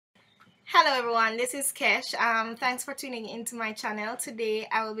Hello everyone, this is Kesh. Thanks for tuning into my channel. Today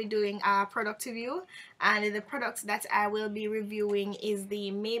I will be doing a product review, and the product that I will be reviewing is the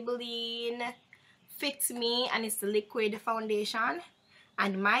Maybelline Fit Me, and it's the liquid foundation,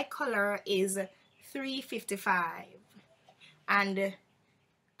 and my color is 355, and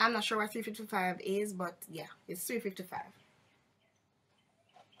I'm not sure what 355 is, but yeah, it's 355.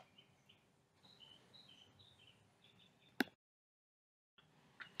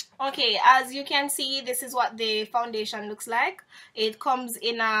 Okay, as you can see, this is what the foundation looks like. It comes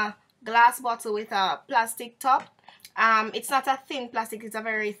in a glass bottle with a plastic top. It's not a thin plastic, it's a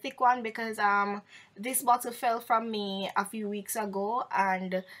very thick one because this bottle fell from me a few weeks ago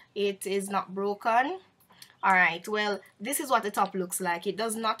and it is not broken. Alright, well, this is what the top looks like. It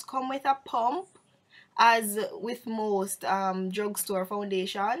does not come with a pump as with most drugstore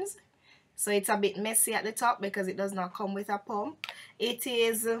foundations. So it's a bit messy at the top because it does not come with a pump. It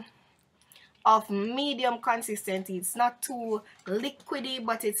is of medium consistency. It's not too liquidy,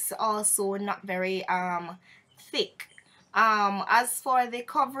 but it's also not very thick. As for the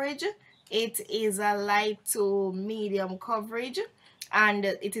coverage, it is a light to medium coverage, and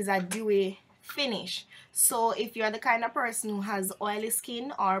it is a dewy finish. So if you're the kind of person who has oily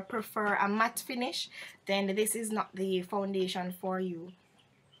skin or prefer a matte finish, then this is not the foundation for you.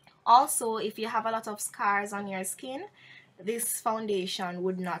 Also, if you have a lot of scars on your skin, this foundation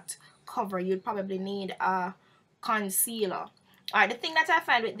would not cover. You'd probably need a concealer. Alright, the thing that I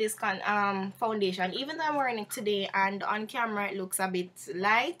find with this foundation, even though I'm wearing it today and on camera it looks a bit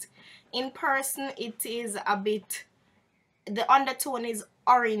light, in person it is a bit, the undertone is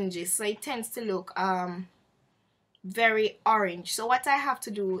orangey, so it tends to look very orange. So what I have to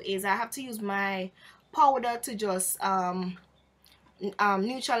do is I have to use my powder to just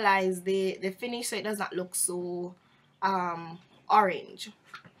neutralize the finish so it does not look so orange.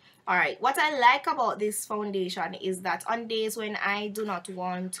 Alright, what I like about this foundation is that on days when I do not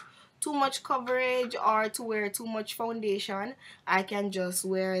want too much coverage or to wear too much foundation, I can just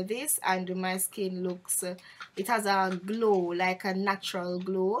wear this and my skin looks, it has a glow, like a natural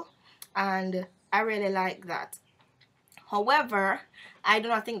glow, and I really like that. However, I do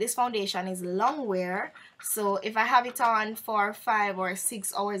not think this foundation is long wear, so if I have it on for 5 or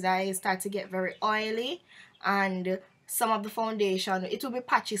 6 hours, I start to get very oily, and some of the foundation, it will be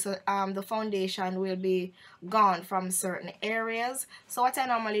patchy, so the foundation will be gone from certain areas. So what I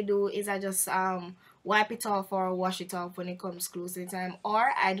normally do is I just wipe it off or wash it off when it comes close to the time,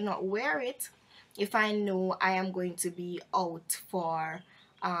 or I do not wear it if I know I am going to be out for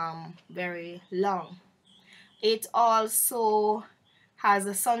very long. It also has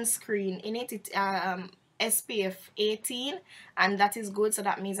a sunscreen in it. It SPF 18, and that is good, so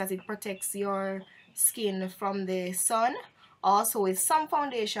that means that it protects your skin from the sun. Also, with some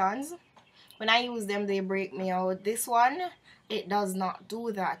foundations, when I use them, they break me out. This one, it does not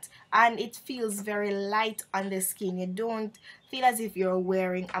do that, and it feels very light on the skin. You don't feel as if you're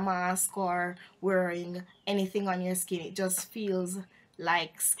wearing a mask or wearing anything on your skin. It just feels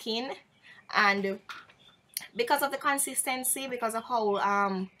like skin, and because of the consistency, because of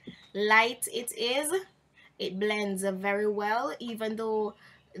how light it is, it blends very well. Even though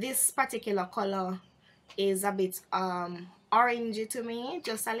this particular color is a bit orangey to me,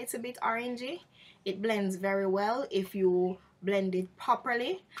 just a little bit orangey, it blends very well if you blend it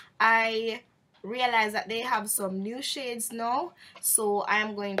properly. I realize that they have some new shades now, so I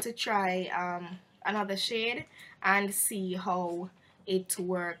am going to try another shade and see how it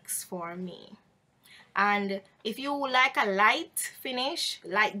works for me. And if you like a light finish,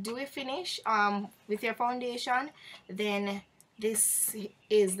 light dewy finish with your foundation, then this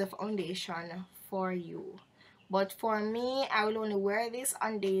is the foundation for you. But for me, I will only wear this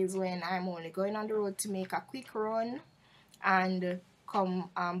on days when I'm only going on the road to make a quick run and come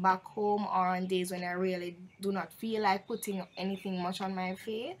back home, or on days when I really do not feel like putting anything much on my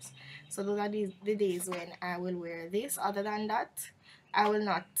face. So those are the days when I will wear this. Other than that, I will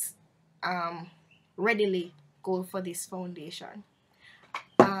not readily go for this foundation.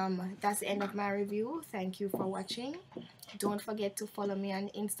 That's the end of my review. Thank you for watching. Don't forget to follow me on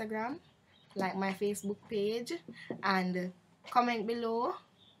Instagram, like my Facebook page, and comment below,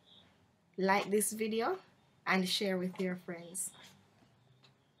 like this video, and share with your friends.